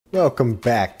Welcome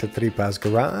back to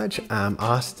TripasGarage. I'm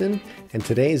Austin, and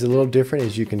today is a little different,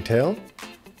 as you can tell.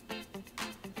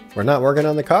 We're not working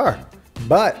on the car,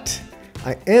 but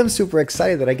I am super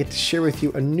excited that I get to share with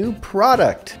you a new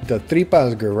product, the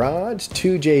TripasGarage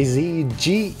 2JZ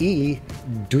GE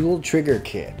Dual Trigger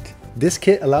Kit. This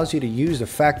kit allows you to use a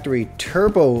factory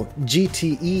turbo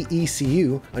GTE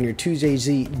ECU on your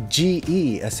 2JZ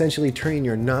GE, essentially turning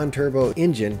your non-turbo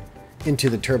engine into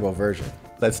the turbo version.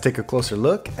 Let's take a closer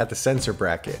look at the sensor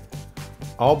bracket.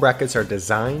 All brackets are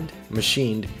designed,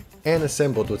 machined, and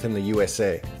assembled within the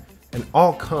USA, and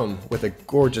all come with a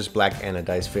gorgeous black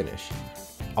anodized finish.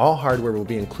 All hardware will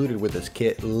be included with this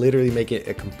kit, literally making it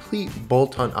a complete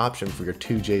bolt-on option for your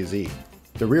 2JZ.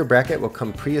 The rear bracket will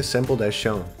come pre-assembled as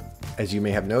shown. As you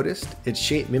may have noticed, its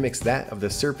shape mimics that of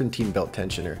the serpentine belt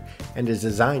tensioner and is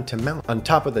designed to mount on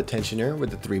top of the tensioner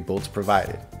with the 3 bolts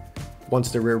provided.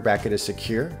 Once the rear bracket is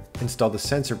secure, install the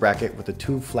sensor bracket with the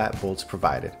 2 flat bolts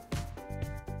provided.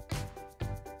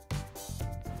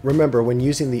 Remember, when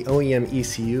using the OEM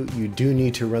ECU, you do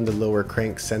need to run the lower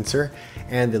crank sensor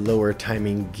and the lower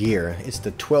timing gear. It's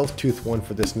the 12th tooth one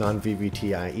for this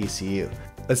non-VVTi ECU.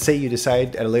 Let's say you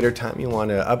decide at a later time you want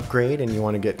to upgrade and you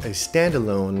want to get a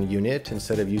standalone unit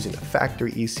instead of using a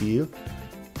factory ECU.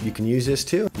 You can use this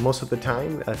too. Most of the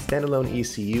time, standalone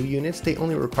ECU units, they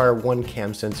only require 1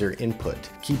 cam sensor input.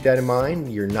 Keep that in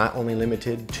mind. You're not only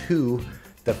limited to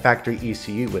the factory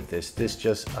ECU with this. This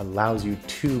just allows you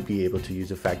to be able to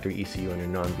use a factory ECU on your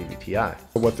non-VVTi.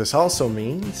 What this also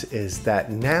means is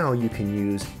that now you can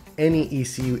use any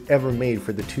ECU ever made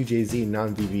for the 2JZ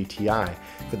non-VVTi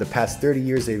for the past 30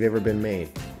 years they've ever been made.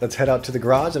 Let's head out to the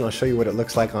garage and I'll show you what it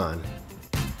looks like on.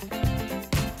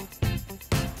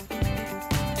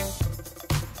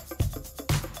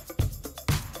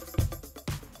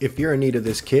 If you're in need of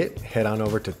this kit, head on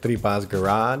over to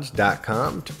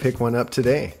TripasGarage.com to pick one up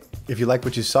today. If you like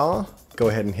what you saw, go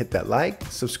ahead and hit that like,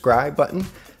 subscribe button.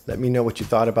 Let me know what you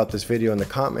thought about this video in the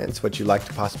comments, what you'd like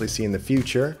to possibly see in the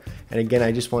future. And again,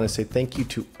 I just want to say thank you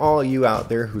to all you out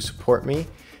there who support me.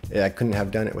 I couldn't have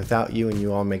done it without you, and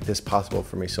you all make this possible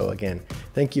for me. So again,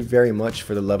 thank you very much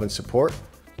for the love and support.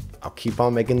 I'll keep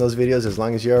on making those videos as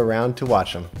long as you're around to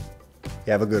watch them.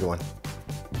 You have a good one.